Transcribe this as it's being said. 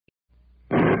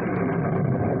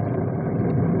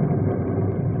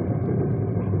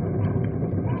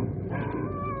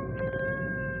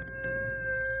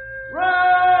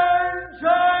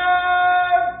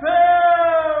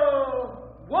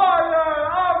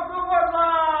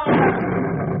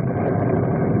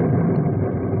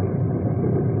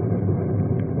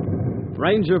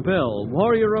Ranger Bill,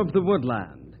 warrior of the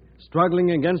woodland,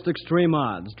 struggling against extreme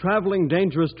odds, traveling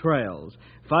dangerous trails,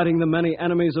 fighting the many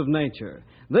enemies of nature.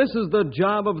 This is the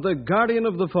job of the guardian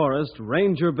of the forest,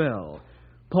 Ranger Bill.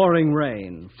 Pouring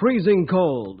rain, freezing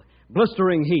cold,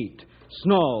 blistering heat,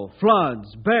 snow,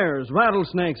 floods, bears,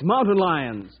 rattlesnakes, mountain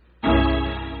lions.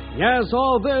 Yes,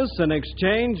 all this in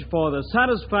exchange for the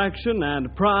satisfaction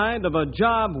and pride of a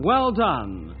job well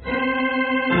done.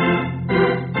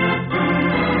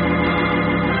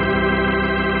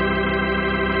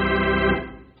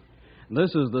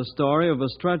 This is the story of a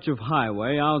stretch of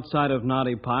highway outside of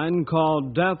Knotty Pine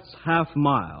called Death's Half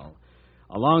Mile.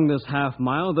 Along this half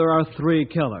mile, there are 3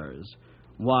 killers.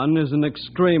 One is an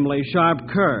extremely sharp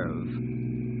curve.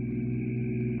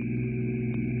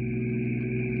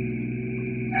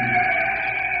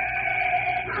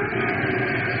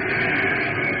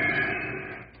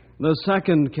 The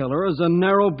second killer is a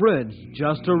narrow bridge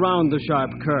just around the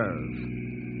sharp curve.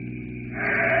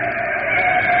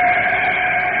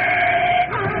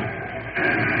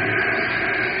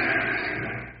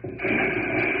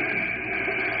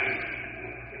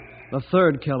 The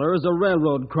third killer is a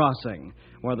railroad crossing,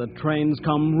 where the trains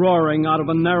come roaring out of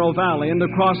a narrow valley and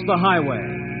across the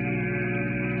highway.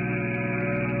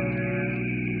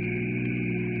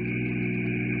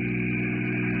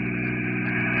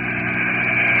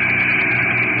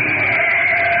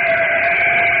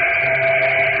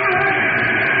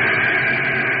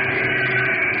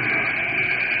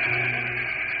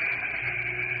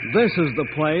 This is the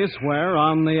place where,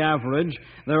 on the average,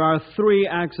 there are 3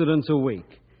 accidents a week.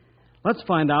 Let's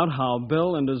find out how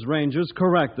Bill and his rangers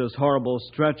correct this horrible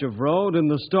stretch of road in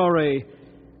the story,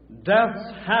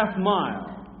 Death's Half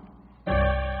Mile.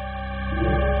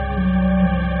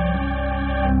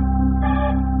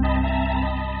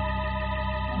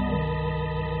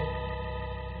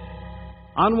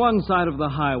 On one side of the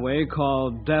highway,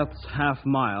 called Death's Half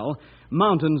Mile,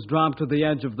 mountains drop to the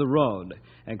edge of the road,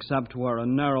 except where a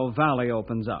narrow valley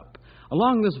opens up.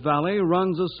 Along this valley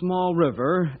runs a small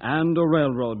river and a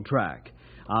railroad track.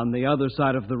 On the other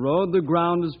side of the road, the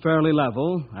ground is fairly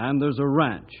level, and there's a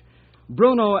ranch.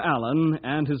 Bruno Allen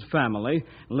and his family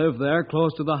live there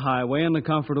close to the highway in a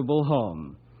comfortable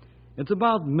home. It's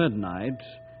about midnight,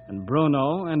 and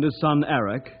Bruno and his son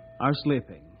Eric are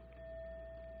sleeping.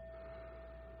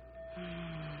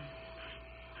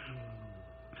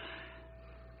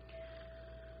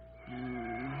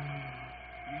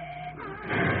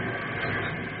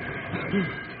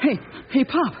 Hey,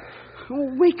 Pop,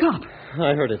 wake up.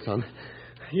 I heard it, son.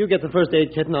 You get the first aid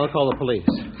kit and I'll call the police.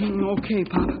 Okay,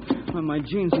 Pop. Put my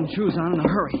jeans and shoes on in a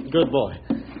hurry. Good boy.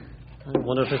 I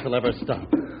wonder if this will ever stop.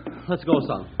 Let's go,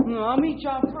 son. I'll meet you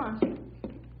out front.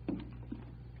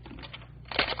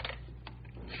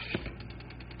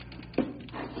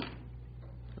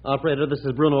 Operator, this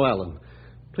is Bruno Allen.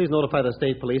 Please notify the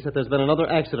state police that there's been another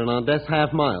accident on Death's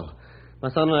Half Mile. My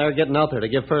son and I are getting out there to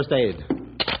give first aid.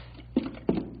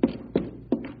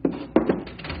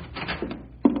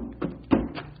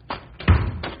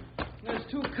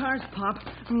 Cars, Pop.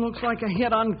 Looks like a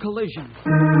head-on collision.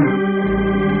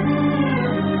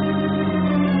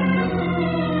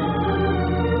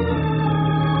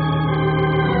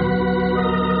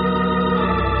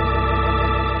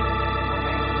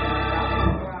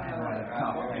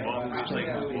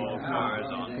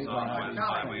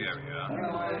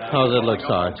 How's it look,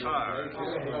 Sarge?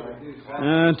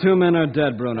 2 men are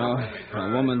dead, Bruno.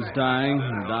 A woman's dying,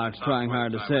 and Doc's trying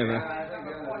hard to save her.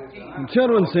 The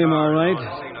children seem all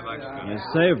right. You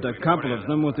saved a couple of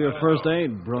them with your first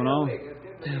aid, Bruno.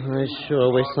 I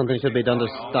sure wish something should be done to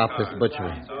stop this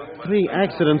butchery. 3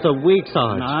 accidents a week,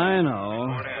 Sarge. I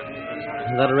know.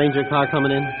 Is that a ranger car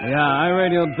coming in? Yeah, I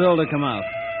radioed Bill to come out.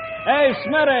 Hey,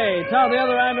 Smitty, tell the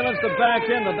other ambulance to back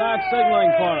in. The doc's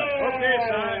signaling for it. Okay,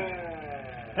 Sarge.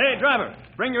 Hey, driver,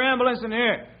 bring your ambulance in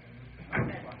here.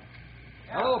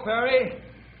 Hello, Perry.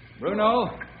 Bruno.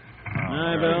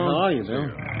 Hi, Bill. How are you, Bill?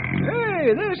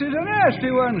 Hey, this is a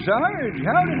nasty one, Sarge.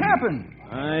 How'd it happen?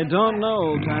 I don't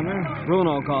know, Tanner.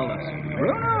 Bruno called us.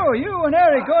 Bruno, you and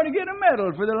Eric ought to get a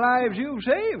medal for the lives you've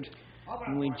saved.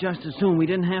 We just assumed we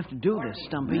didn't have to do this,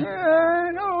 Stumpy.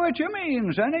 I know what you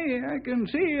mean, Sonny. I can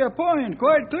see your point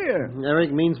quite clear.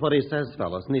 Eric means what he says,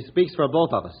 fellas, and he speaks for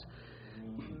both of us.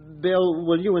 Bill,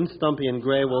 will you and Stumpy and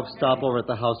Grey Wolf stop over at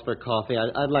the house for coffee?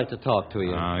 I'd like to talk to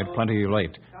you. It's plenty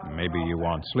late. Maybe you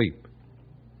want sleep.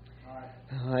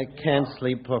 I can't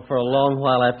sleep for a long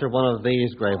while after one of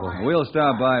these, Grey Wolf. We'll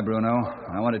stop by, Bruno.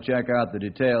 I want to check out the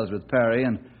details with Perry,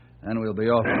 and then we'll be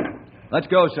off. Let's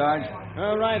go, Sarge.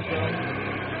 All right, Bill.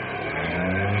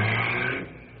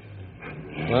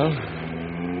 Well,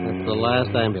 that's the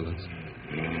last ambulance.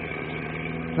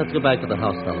 Let's go back to the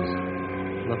house, fellas.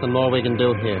 Nothing more we can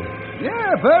do here.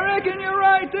 Yep, I reckon you're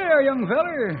right there, young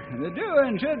feller. The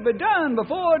doing should be done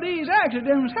before these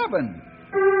accidents happen.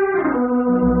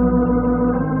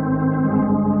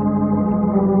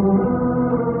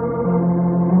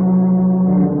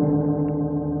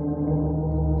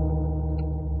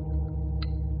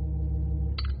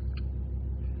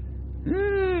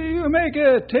 You make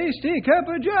a tasty cup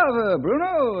of Java,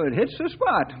 Bruno. It hits the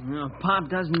spot. Well, Pop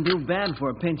doesn't do bad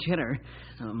for a pinch hitter.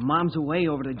 Mom's away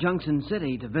over to Junction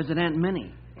City to visit Aunt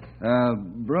Minnie.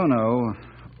 Bruno,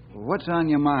 what's on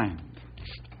your mind?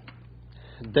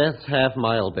 Death's Half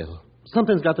Mile, Bill.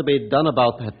 Something's got to be done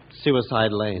about that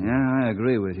suicide lane. Yeah, I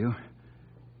agree with you.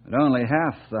 But only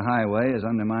half the highway is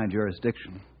under my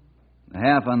jurisdiction. The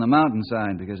half on the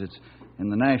mountainside because it's in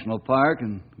the national park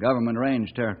and government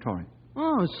range territory.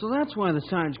 Oh, so that's why the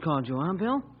Sarge called you, huh,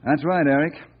 Bill? That's right,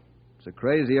 Eric. It's a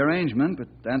crazy arrangement, but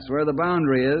that's where the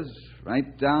boundary is,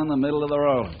 right down the middle of the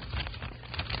road.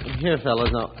 Here, fellas,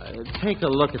 now, take a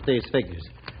look at these figures.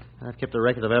 I've kept a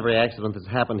record of every accident that's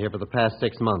happened here for the past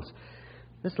 6 months.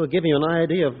 This will give you an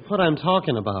idea of what I'm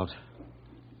talking about.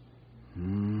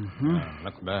 Mm-hmm.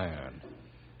 That's bad.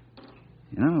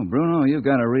 You know, Bruno, you've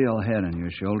got a real head on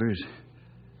your shoulders.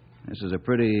 This is a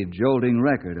pretty jolting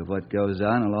record of what goes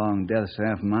on along Death's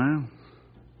Half Mile.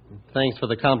 Thanks for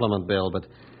the compliment, Bill, but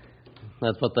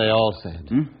that's what they all said.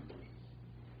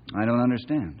 I don't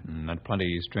understand. That's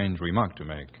plenty strange remark to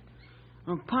make.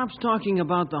 Pop's talking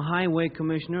about the highway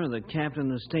commissioner, the captain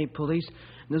of the state police,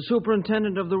 and the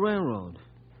superintendent of the railroad.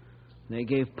 They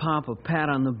gave Pop a pat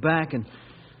on the back, and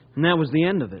that was the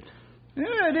end of it.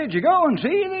 Yeah, did you go and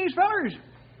see these fellers?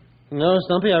 No,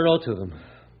 Stumpy, I wrote to them.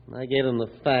 I gave them the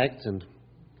facts, and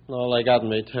all I got in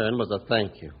return was a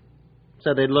thank you.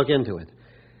 Said they'd look into it.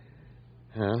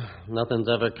 Well, nothing's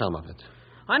ever come of it.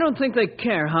 I don't think they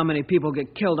care how many people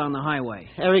get killed on the highway.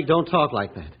 Eric, don't talk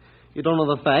like that. You don't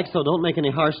know the facts, so don't make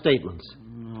any harsh statements.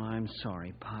 Oh, I'm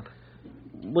sorry, Pop.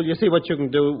 Will you see what you can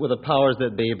do with the powers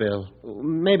that be, Bill?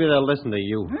 Maybe they'll listen to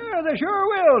you. Yeah, they sure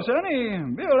will,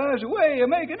 Sonny. Bill has a way of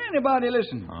making anybody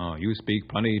listen. Oh, you speak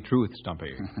plenty truth,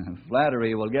 Stumpy.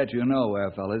 Flattery will get you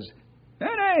nowhere, fellas.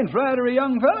 It ain't flattery,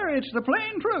 young feller. It's the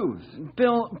plain truth.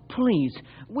 Bill, please,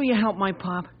 will you help my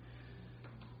Pop?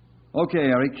 Okay,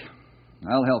 Eric.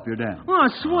 I'll help your dad. Oh,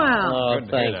 swell. Oh, Good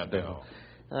to hear thanks, that, Bill.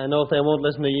 I know if they won't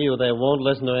listen to you, they won't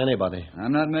listen to anybody.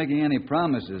 I'm not making any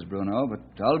promises, Bruno, but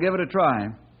I'll give it a try.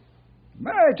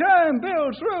 By the time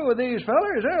Bill's through with these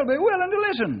fellers, they'll be willing to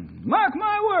listen. Mark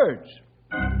my words.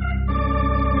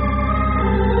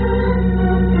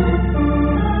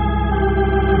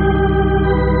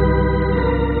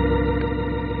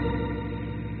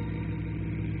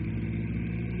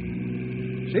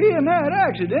 Seeing that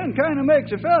accident kind of makes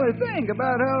a fella think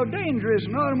about how dangerous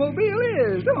an automobile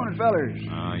is, don't it, fellers?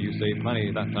 You say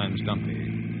plenty that time,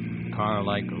 Stumpy. Car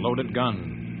like loaded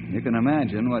gun. You can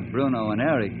imagine what Bruno and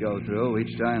Eric go through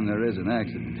each time there is an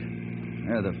accident.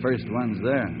 They're the first ones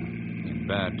there. It's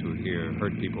bad to hear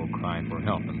hurt people cry for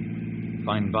help and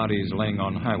find bodies laying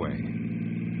on highway.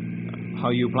 How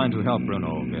you plan to help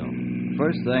Bruno, Bill?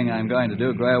 First thing I'm going to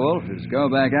do, Grey Wolf, is go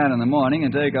back out in the morning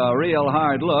and take a real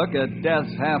hard look at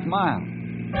Death's Half Mile.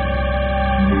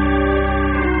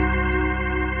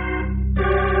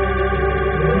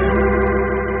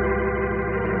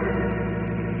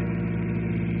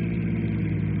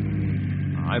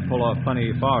 I pull off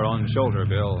plenty far on shoulder,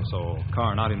 Bill, so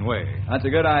car not in way. That's a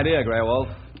good idea, Grey Wolf.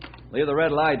 Leave the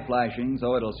red light flashing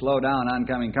so it'll slow down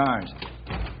oncoming cars.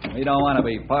 We don't want to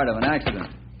be part of an accident.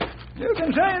 You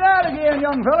can say that again,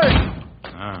 young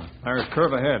feller. There's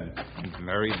curve ahead.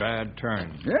 Very bad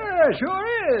turn. Yeah,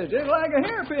 sure is. It's like a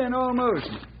hairpin almost.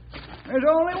 There's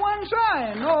only one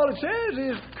sign. All it says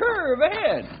is curve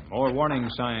ahead. More warning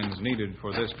signs needed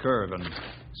for this curve, and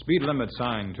speed limit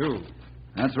sign, too.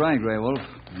 That's right, Grey Wolf.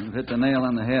 You've hit the nail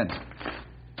on the head.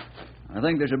 I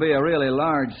think there should be a really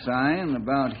large sign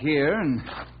about here, and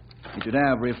it should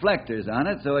have reflectors on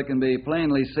it so it can be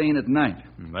plainly seen at night.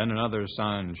 And then another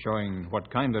sign showing what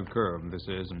kind of curve this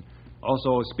is, and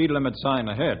also a speed limit sign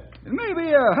ahead.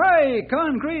 Maybe a high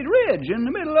concrete ridge in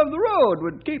the middle of the road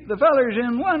would keep the fellers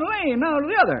in one lane out of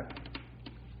the other.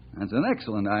 That's an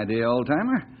excellent idea,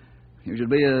 old-timer. You should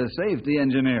be a safety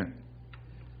engineer.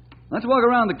 Let's walk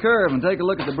around the curve and take a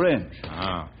look at the bridge.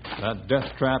 That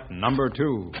death trap number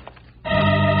 2.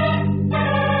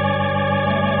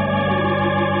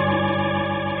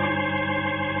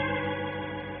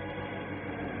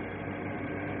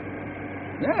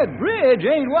 That bridge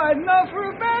ain't wide enough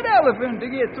for a fat elephant to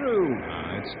get through.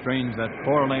 It's strange that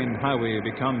 4-lane highway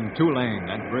become 2-lane,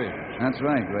 that bridge. That's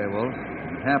right, Grey Wolf.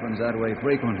 It happens that way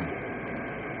frequently.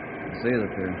 See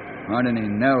that there aren't any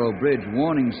narrow bridge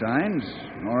warning signs,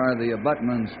 nor are the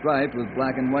abutments striped with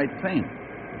black and white paint.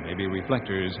 Maybe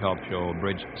reflectors help show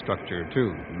bridge structure,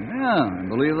 too. Yeah, I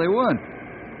believe they would.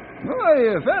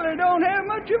 Boy, a feller don't have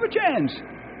much of a chance.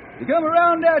 You come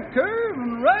around that curve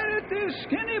and right at this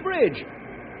skinny bridge.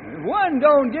 If one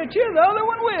don't get you, the other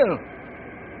one will.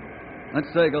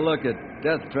 Let's take a look at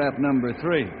death trap number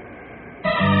 3.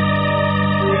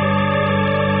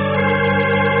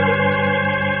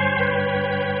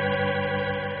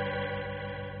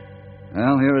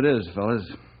 Well, here it is, fellas.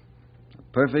 A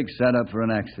perfect setup for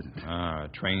an accident. A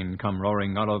train come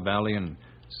roaring out of valley and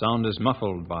sound is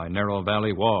muffled by narrow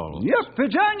valley walls. Yep,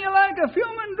 it's on you like a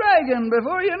fuming dragon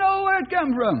before you know where it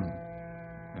come from.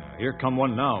 Here come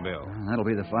one now, Bill. That'll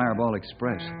be the Fireball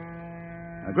Express.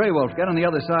 Grey Wolf, get on the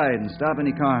other side and stop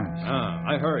any cars.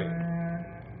 I hurry.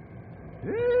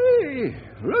 Hey,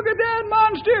 look at that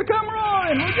monster come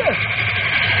roaring, would you?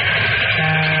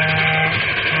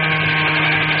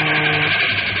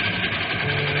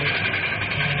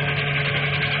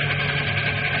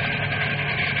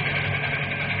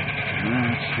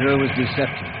 It sure was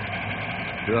deceptive.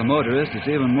 To a motorist, it's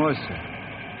even more so.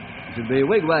 There should be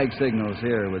wigwag signals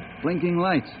here with blinking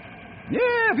lights.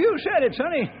 Yeah, if you said it,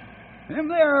 Sonny. Them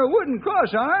there wooden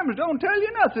cross arms don't tell you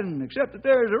nothing, except that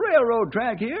there's a railroad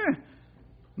track here.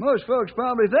 Most folks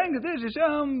probably think that this is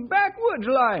some backwoods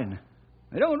line.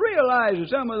 They don't realize that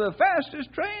some of the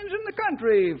fastest trains in the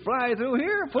country fly through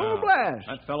here full blast.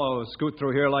 That fellow scoot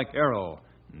through here like arrow.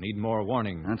 Need more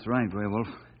warning. That's right, Grey Wolf.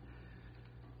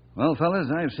 Well, fellas,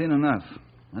 I've seen enough.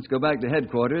 Let's go back to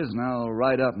headquarters, and I'll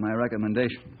write up my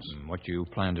recommendations. What you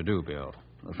plan to do, Bill?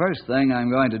 The first thing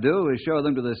I'm going to do is show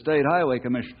them to the State Highway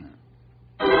Commissioner.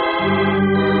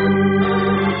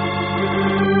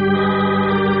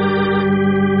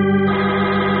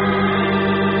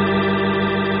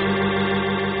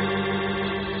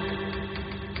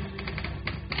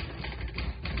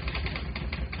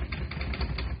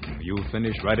 You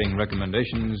finished writing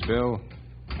recommendations, Bill?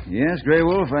 Yes, Grey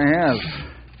Wolf, I have.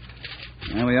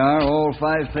 There we are, all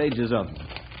 5 pages of them.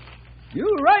 You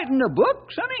writing a book,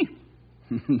 Sonny?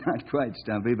 Not quite,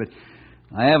 Stumpy, but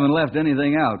I haven't left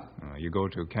anything out. You go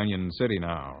to Canyon City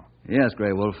now. Yes,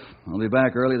 Grey Wolf. I'll be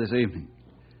back early this evening.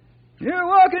 You're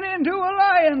walking into a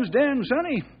lion's den,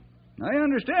 Sonny. I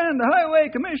understand the highway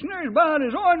commissioner is about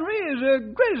as ornery as a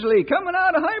grizzly coming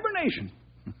out of hibernation.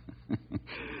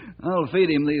 I'll feed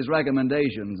him these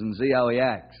recommendations and see how he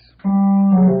acts.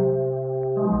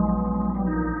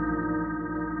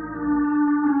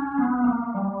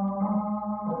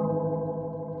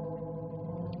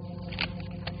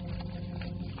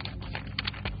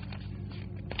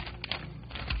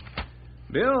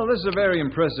 Bill, this is a very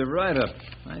impressive write-up.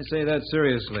 I say that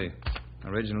seriously.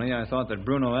 Originally, I thought that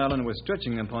Bruno Allen was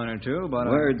stretching a point or two, but...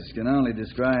 Words can only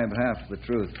describe half the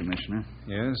truth, Commissioner.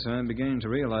 Yes, I'm beginning to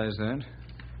realize that.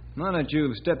 Now that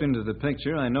you've stepped into the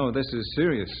picture, I know this is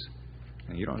serious.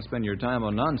 And you don't spend your time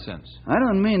on nonsense. I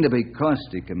don't mean to be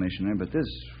caustic, Commissioner, but this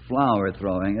flower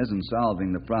throwing isn't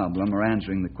solving the problem or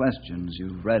answering the questions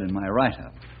you've read in my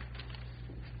write-up.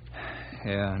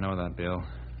 Yeah, I know that, Bill.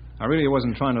 I really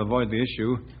wasn't trying to avoid the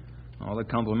issue. All the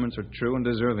compliments are true and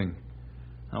deserving.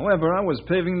 However, I was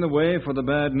paving the way for the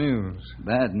bad news.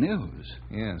 Bad news?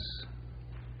 Yes.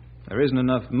 There isn't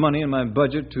enough money in my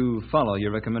budget to follow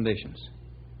your recommendations.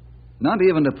 Not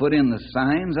even to put in the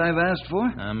signs I've asked for?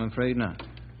 I'm afraid not.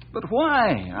 But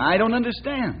why? I don't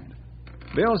understand.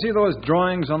 Bill, see those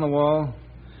drawings on the wall?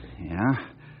 Yeah.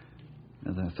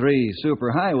 They're the 3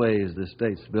 superhighways the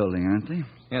state's building, aren't they?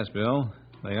 Yes, Bill,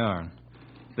 they are.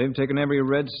 They've taken every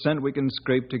red cent we can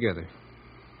scrape together.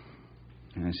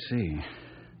 I see.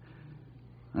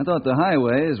 I thought the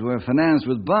highways were financed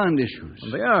with bond issues.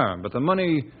 Well, they are, but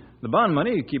the bond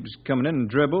money keeps coming in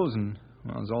dribbles and,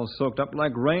 well, it's all soaked up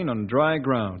like rain on dry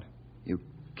ground. You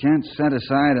can't set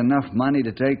aside enough money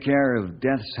to take care of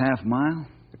Death's Half Mile?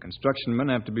 The construction men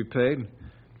have to be paid,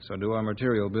 so do our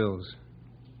material bills.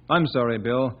 I'm sorry,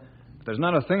 Bill, but there's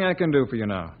not a thing I can do for you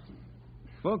now.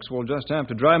 Folks will just have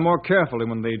to drive more carefully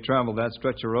when they travel that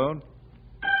stretch of road.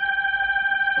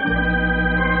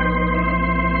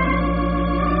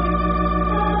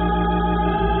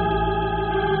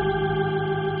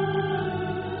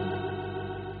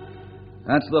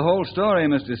 That's the whole story,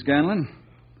 Mr. Scanlon.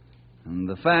 And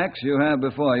the facts you have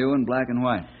before you in black and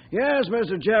white. Yes,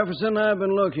 Mr. Jefferson, I've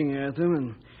been looking at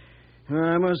them, and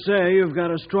I must say you've got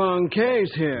a strong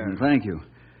case here. Thank you.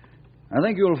 I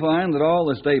think you'll find that all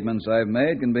the statements I've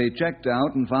made can be checked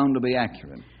out and found to be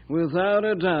accurate. Without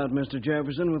a doubt, Mr.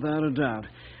 Jefferson, without a doubt.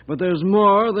 But there's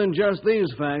more than just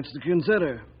these facts to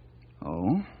consider.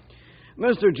 Oh?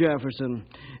 Mr. Jefferson,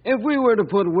 if we were to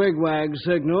put wigwag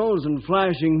signals and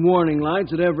flashing warning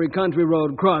lights at every country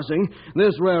road crossing,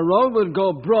 this railroad would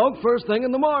go broke first thing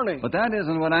in the morning. But that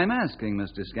isn't what I'm asking,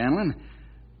 Mr. Scanlon.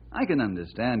 I can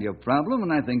understand your problem,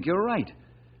 and I think you're right.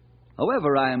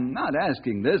 However, I'm not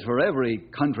asking this for every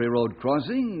country road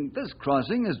crossing. This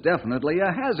crossing is definitely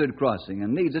a hazard crossing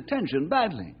and needs attention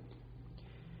badly.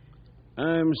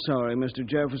 I'm sorry, Mr.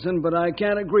 Jefferson, but I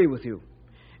can't agree with you.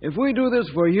 If we do this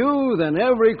for you, then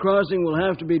every crossing will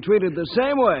have to be treated the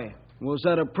same way. We'll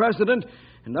set a precedent,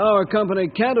 and our company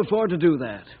can't afford to do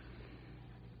that.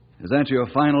 Is that your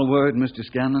final word, Mr.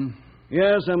 Scanlon?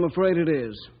 Yes, I'm afraid it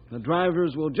is. The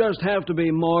drivers will just have to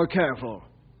be more careful.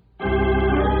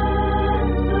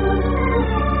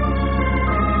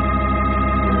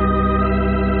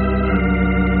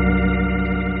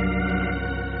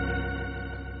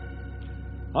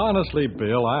 Honestly,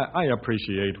 Bill, I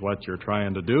appreciate what you're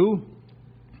trying to do,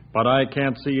 but I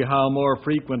can't see how more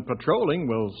frequent patrolling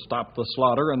will stop the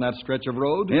slaughter on that stretch of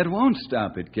road. It won't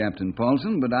stop it, Captain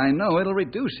Paulson, but I know it'll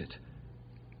reduce it.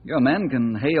 Your men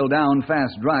can hail down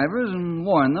fast drivers and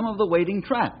warn them of the waiting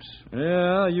traps.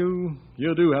 Yeah, you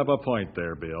do have a point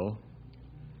there, Bill.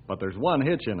 But there's one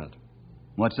hitch in it.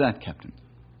 What's that, Captain?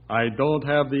 I don't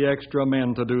have the extra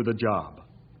men to do the job.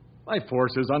 My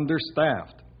force is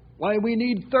understaffed. Why, we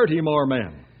need 30 more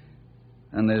men.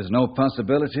 And there's no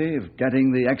possibility of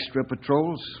getting the extra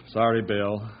patrols? Sorry,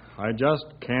 Bill. I just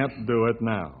can't do it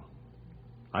now.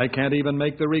 I can't even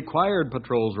make the required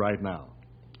patrols right now.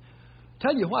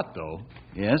 Tell you what, though.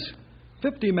 Yes?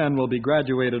 50 men will be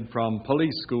graduated from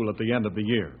police school at the end of the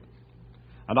year.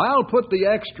 And I'll put the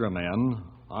extra men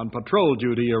on patrol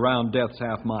duty around Death's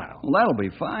Half Mile. Well, that'll be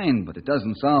fine, but it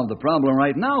doesn't solve the problem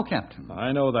right now, Captain.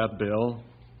 I know that, Bill.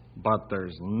 But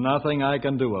there's nothing I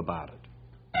can do about it.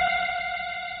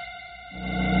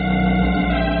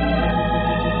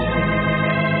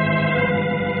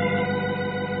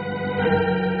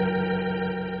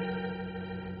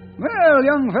 Well,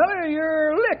 young fella,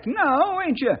 you're licked now,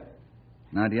 ain't you?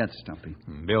 Not yet, Stumpy.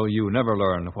 Bill, you never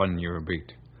learn when you're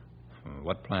beat.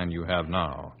 What plan you have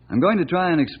now? I'm going to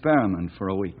try an experiment for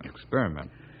a week. Experiment?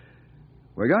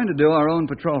 We're going to do our own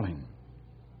patrolling.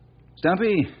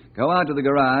 Stumpy, go out to the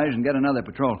garage and get another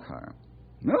patrol car.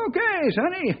 Okay,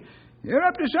 Sonny. You're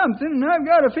up to something, and I've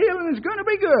got a feeling it's going to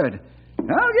be good.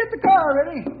 I'll get the car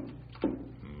ready.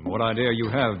 What idea you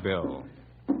have, Bill?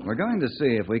 We're going to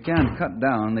see if we can't cut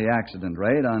down the accident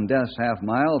rate on Death's Half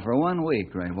Mile for 1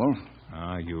 week, Grey Wolf.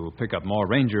 You pick up more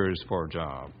rangers for a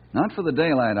job. Not for the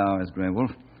daylight hours, Grey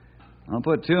Wolf. I'll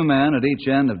put 2 men at each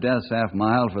end of Death's Half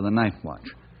Mile for the night watch.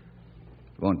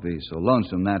 It won't be so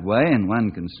lonesome that way, and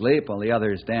one can sleep while the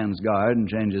other stands guard and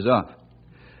changes off.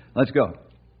 Let's go.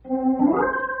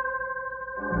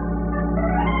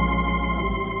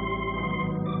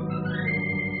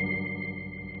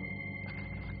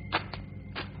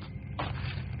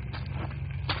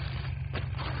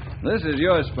 This is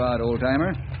your spot,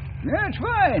 old-timer. That's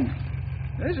fine.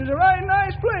 This is a right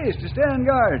nice place to stand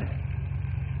guard.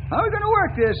 How are we going to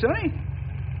work this, Sonny?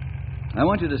 I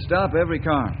want you to stop every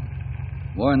car.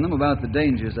 Warn them about the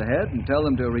dangers ahead and tell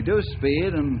them to reduce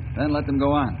speed and then let them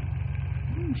go on.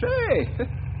 Say,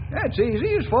 that's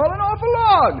easy as falling off a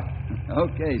log.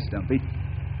 Okay, Stumpy.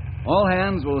 All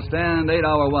hands will stand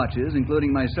 8-hour watches,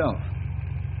 including myself.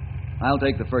 I'll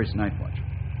take the first night watch.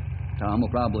 Tom will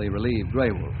probably relieve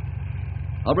Grey Wolf.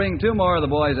 I'll bring 2 more of the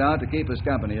boys out to keep us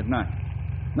company at night.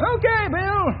 Okay,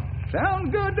 Bill.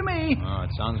 Sounds good to me. It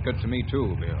sounds good to me,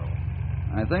 too, Bill.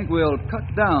 I think we'll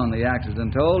cut down the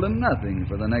accident toll to nothing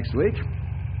for the next week.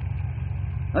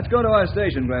 Let's go to our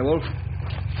station, Grey Wolf.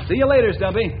 See you later,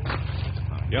 Stumpy.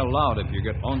 Yell loud if you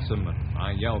get lonesome, and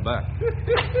I yell back. It'll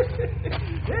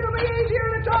be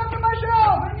easier to talk to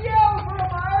myself and yell for a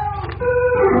while.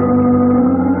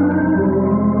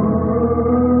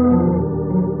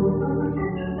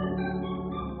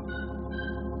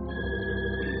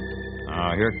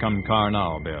 Here come car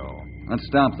now, Bill. Let's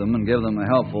stop them and give them a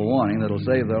helpful warning that'll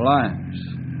save their lives.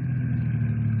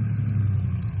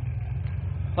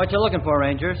 What you looking for,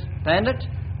 Rangers? Bandit?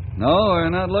 No, we're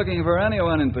not looking for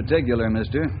anyone in particular,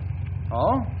 mister.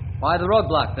 Oh? Why the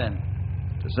roadblock, then?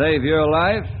 To save your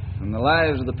life and the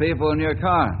lives of the people in your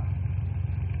car.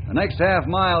 The next half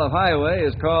mile of highway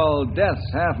is called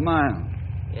Death's Half Mile.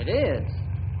 It is?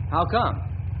 How come?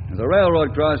 There's a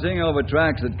railroad crossing over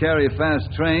tracks that carry fast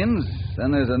trains.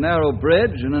 Then there's a narrow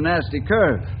bridge and a nasty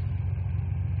curve.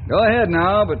 Go ahead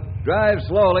now, but drive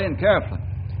slowly and carefully.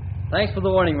 Thanks for the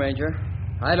warning, Ranger.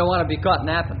 I don't want to be caught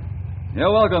napping.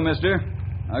 You're welcome, mister.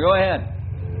 Now go ahead.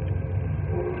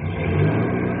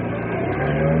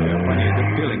 When you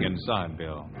get feeling inside,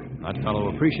 Bill. That fellow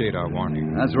will appreciate our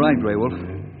warning. That's right, Grey Wolf.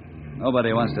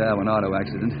 Nobody wants to have an auto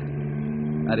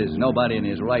accident. That is, nobody in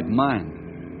his right mind.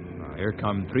 Here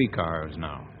come 3 cars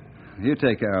now. You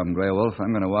take care of them, Grey Wolf.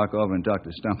 I'm going to walk over and talk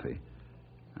to Stumpy.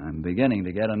 I'm beginning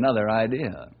to get another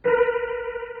idea.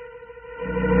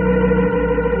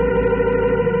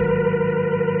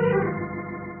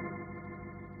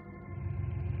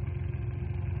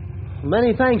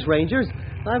 Many thanks, Rangers.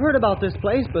 I've heard about this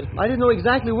place, but I didn't know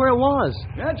exactly where it was.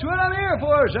 That's what I'm here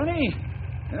for, Sonny.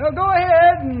 Now go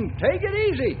ahead and take it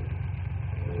easy.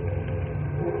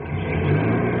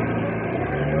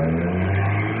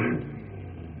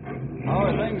 How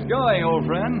are things going, old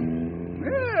friend?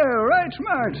 Yeah, right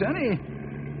smart, Sonny.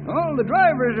 All the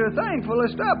drivers are thankful I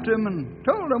stopped him and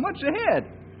told him what's ahead.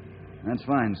 That's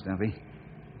fine, Stumpy.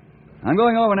 I'm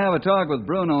going over and have a talk with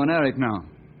Bruno and Eric now.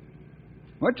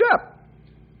 What's up?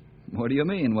 What do you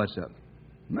mean, what's up?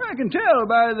 I can tell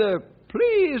by the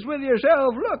pleased with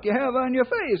yourself look you have on your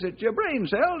face that your brain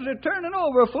cells are turning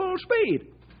over full speed.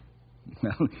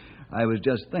 Well, I was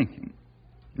just thinking.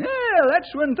 Yeah,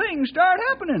 that's when things start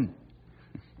happening.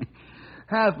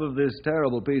 Half of this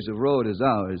terrible piece of road is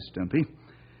ours, Stumpy.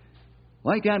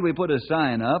 Why can't we put a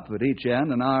sign up at each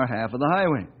end on our half of the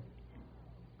highway?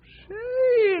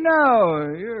 See,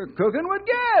 now, you're cooking with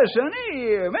gas,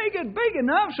 Sonny. Make it big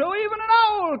enough so even an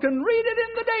owl can read it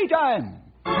in the daytime.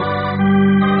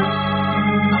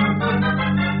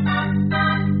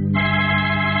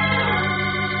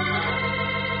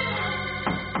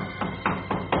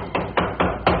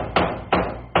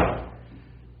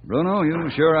 Bruno, you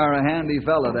sure are a handy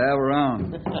fella to have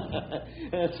around.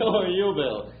 So are you,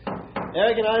 Bill.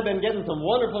 Eric and I have been getting some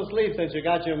wonderful sleep since you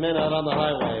got your men out on the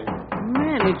highway.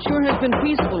 Man, it sure has been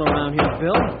peaceful around here,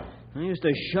 Bill. I used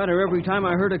to shudder every time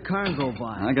I heard a car go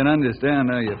by. I can understand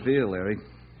how you feel, Eric.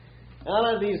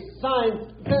 I'll have these signs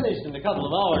finished in a couple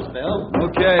of hours, Bill.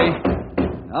 Okay.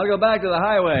 I'll go back to the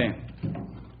highway.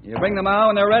 You bring them out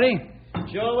when they're ready?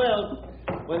 Sure will.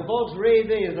 When folks read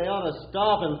these, they ought to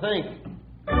stop and think.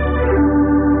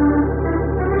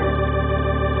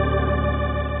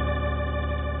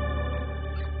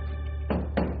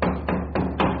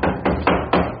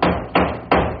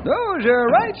 Those are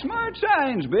right smart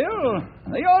signs, Bill.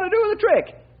 They ought to do the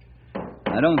trick.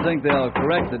 I don't think they'll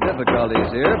correct the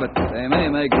difficulties here, but they may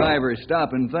make drivers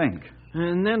stop and think.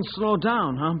 And then slow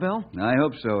down, huh, Bill? I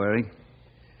hope so, Eric.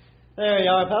 There you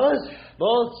are, fellas.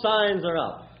 Both signs are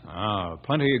up. Ah,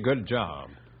 plenty of good job.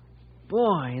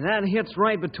 Boy, that hits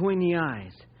right between the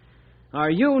eyes. Are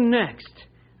you next?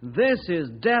 This is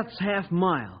Death's Half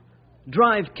Mile.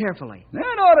 Drive carefully. That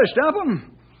ought to stop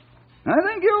 'em. I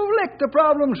think you've licked the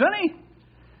problem, Sonny.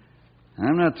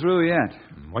 I'm not through yet.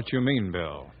 What you mean,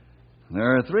 Bill?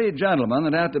 There are 3 gentlemen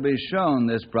that have to be shown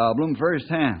this problem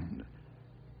firsthand.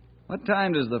 What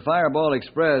time does the Fireball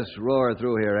Express roar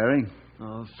through here, Eric?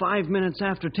 5 minutes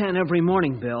after 10 every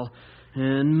morning, Bill.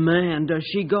 And man, does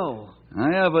she go. I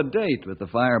have a date with the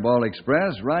Fireball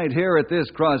Express right here at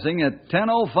this crossing at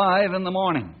 10:05 in the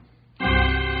morning.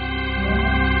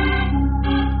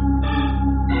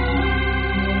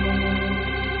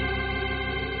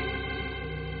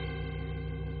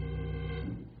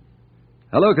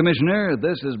 Hello, Commissioner.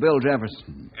 This is Bill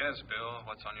Jefferson. Yes, Bill.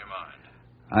 What's on your mind?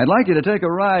 I'd like you to take a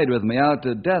ride with me out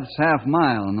to Death's Half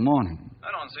Mile in the morning.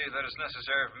 I don't see that it's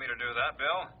necessary for me to do that,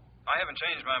 Bill. I haven't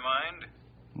changed my mind.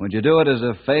 Would you do it as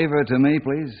a favor to me,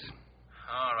 please?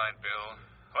 All right, Bill.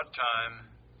 What time?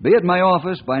 Be at my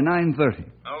office by 9:30.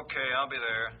 Okay, I'll be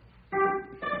there.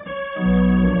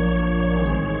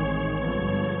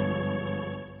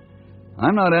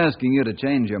 I'm not asking you to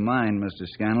change your mind, Mr.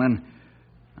 Scanlon.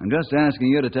 I'm just asking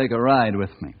you to take a ride with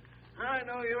me. I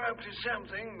know you're up to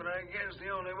something, but I guess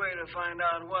the only way to find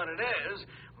out what it is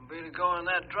would be to go on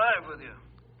that drive with you.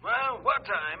 Well, what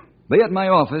time? Be at my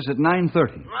office at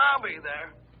 9:30. I'll be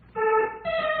there.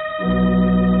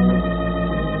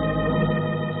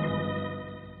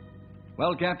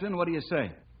 Well, Captain, what do you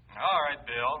say? All right,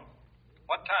 Bill.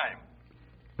 What time?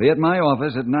 Be at my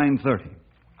office at 9:30.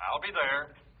 I'll be there.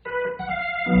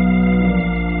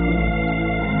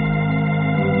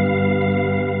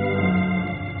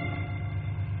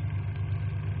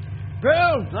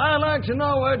 Bill, I'd like to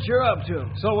know what you're up to.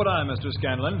 So would I, Mr.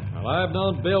 Scanlon. Well, I've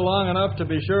known Bill long enough to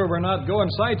be sure we're not going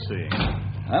sightseeing.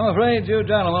 I'm afraid you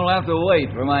gentlemen will have to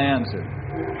wait for my answer.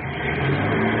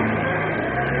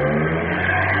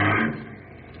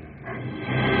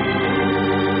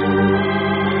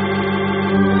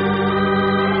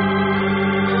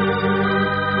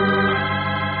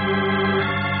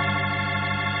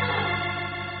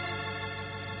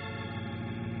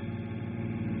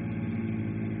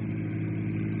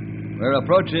 We're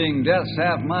approaching Death's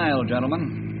Half Mile,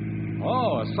 gentlemen.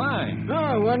 Oh, a sign. Oh,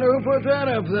 I wonder who put that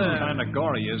up there. Kind of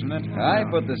gory, isn't it? I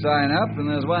put the sign up, and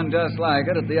there's one just like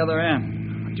it at the other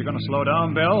end. Aren't you going to slow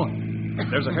down, Bill?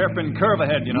 There's a hairpin curve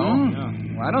ahead, you know.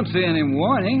 Well, I don't see any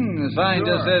warning. The sign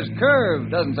just says curve.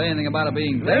 Doesn't say anything about it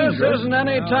being dangerous. This isn't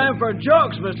any time for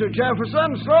jokes, Mr.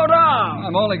 Jefferson. Slow down.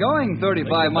 I'm only going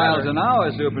 35 miles an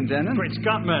hour, Superintendent. Great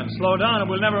Scott, man. Slow down and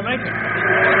we'll never make it.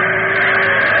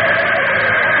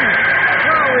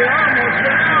 Well, we almost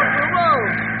got off the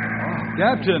road.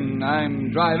 Captain,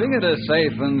 I'm driving at a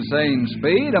safe and sane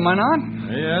speed, am I not?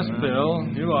 Yes, Bill,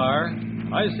 you are.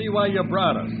 I see why you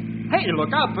brought us. Hey,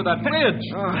 look out for that bridge.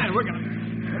 Man, we're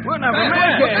never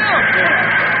make it.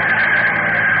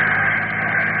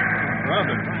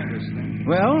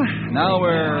 Well, now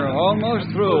we're almost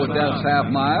through Death's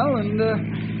Half Mile, and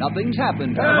nothing's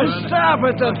happened. Stop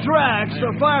at the tracks.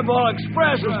 The Fireball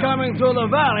Express is coming through the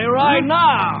valley right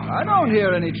now. I don't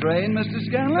hear any train, Mr.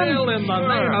 Scanlon. Bill, in the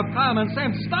name of common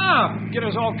sense, stop. Get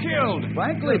us all killed.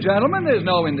 Frankly, gentlemen, there's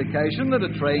no indication that a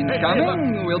train's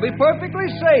coming. We'll be perfectly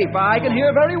safe. I can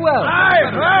hear very well. I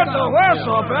heard the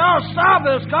whistle, Bill. Stop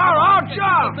this car. I'll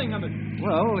jump.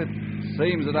 Well, it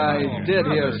seems that I did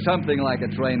hear something like a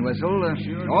train whistle.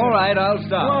 All right, I'll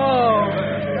stop. Oh,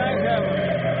 thank heaven.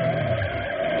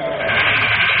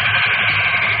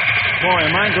 Boy,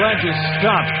 am I glad you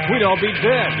stopped. We'd all be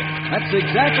dead. That's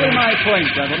exactly my point,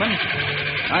 gentlemen.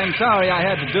 I'm sorry I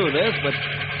had to do this, but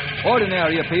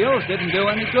ordinary appeals didn't do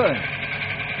any good.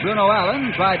 Bruno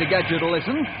Allen tried to get you to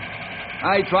listen.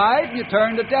 I tried, and you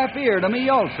turned a deaf ear to me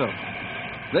also.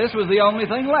 This was the only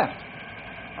thing left.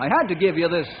 I had to give you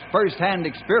this first-hand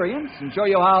experience and show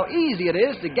you how easy it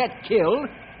is to get killed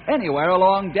anywhere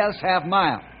along Death's Half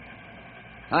Mile.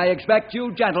 I expect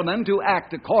you gentlemen to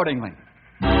act accordingly.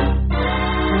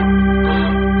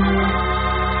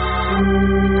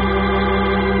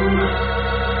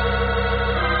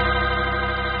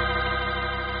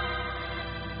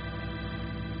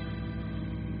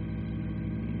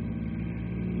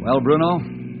 Well, Bruno,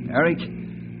 Eric,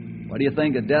 what do you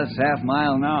think of Death's Half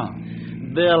Mile now?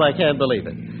 Bill, I can't believe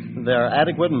it. There are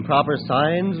adequate and proper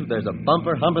signs. There's a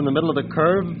bumper hump in the middle of the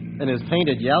curve, and it's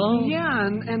painted yellow. Yeah,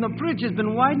 and the bridge has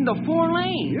been widened to 4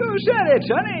 lanes. You said it,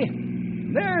 Sonny.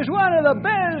 There's one of the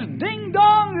best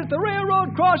ding-dongs at the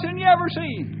railroad crossing you ever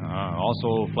seen.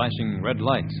 Also flashing red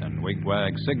lights and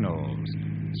wig-wag signals.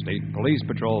 State Police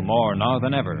Patrol more now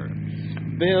than ever.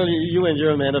 Bill, you and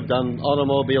your men have done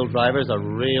automobile drivers a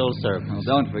real service. Well,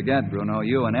 don't forget, Bruno,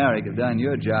 you and Eric have done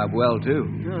your job well, too.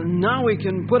 Now we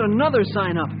can put another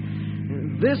sign up.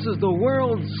 This is the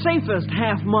world's safest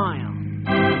half mile.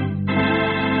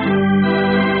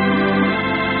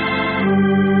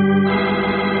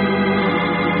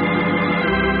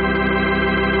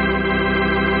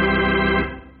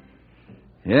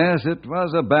 Yes, it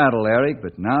was a battle, Eric,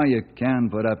 but now you can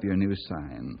put up your new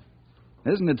sign.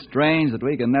 Isn't it strange that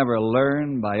we can never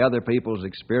learn by other people's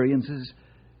experiences?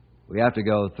 We have to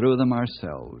go through them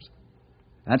ourselves.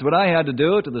 That's what I had to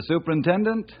do to the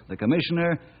superintendent, the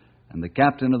commissioner, and the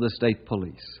captain of the state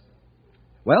police.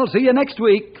 Well, see you next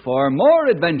week for more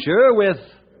adventure with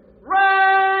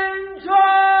Ranger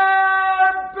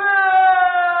Bill!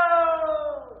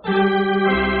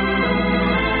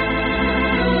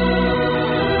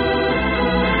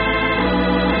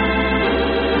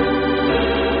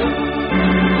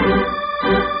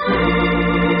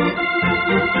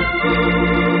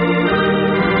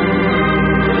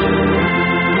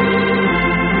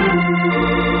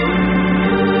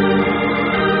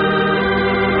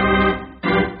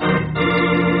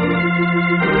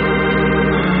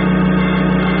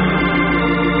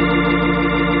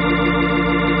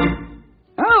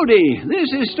 Howdy,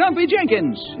 this is Stumpy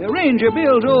Jenkins, Ranger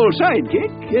Bill's old sidekick,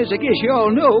 as I guess you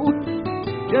all know.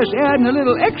 Just adding a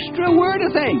little extra word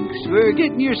of thanks for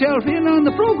getting yourself in on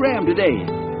the program today.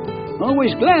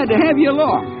 Always glad to have you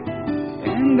along.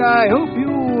 And I hope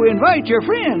you invite your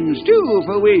friends, too,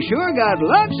 for we sure got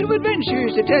lots of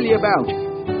adventures to tell you about.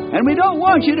 And we don't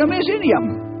want you to miss any of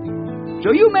them.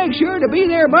 So you make sure to be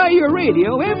there by your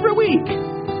radio every week.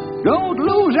 Don't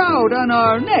lose out on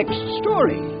our next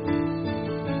story.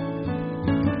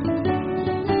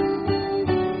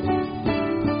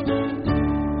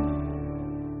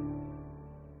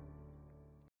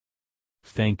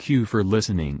 Thank you for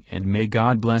listening and may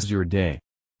God bless your day.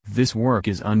 This work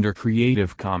is under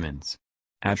Creative Commons.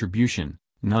 Attribution,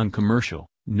 non-commercial,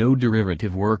 no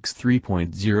derivative works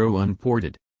 3.0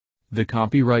 unported. The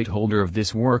copyright holder of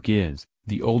this work is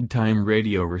the Old Time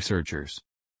Radio Researchers.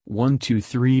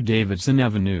 123 Davidson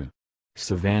Avenue,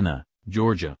 Savannah,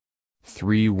 Georgia.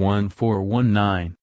 31419.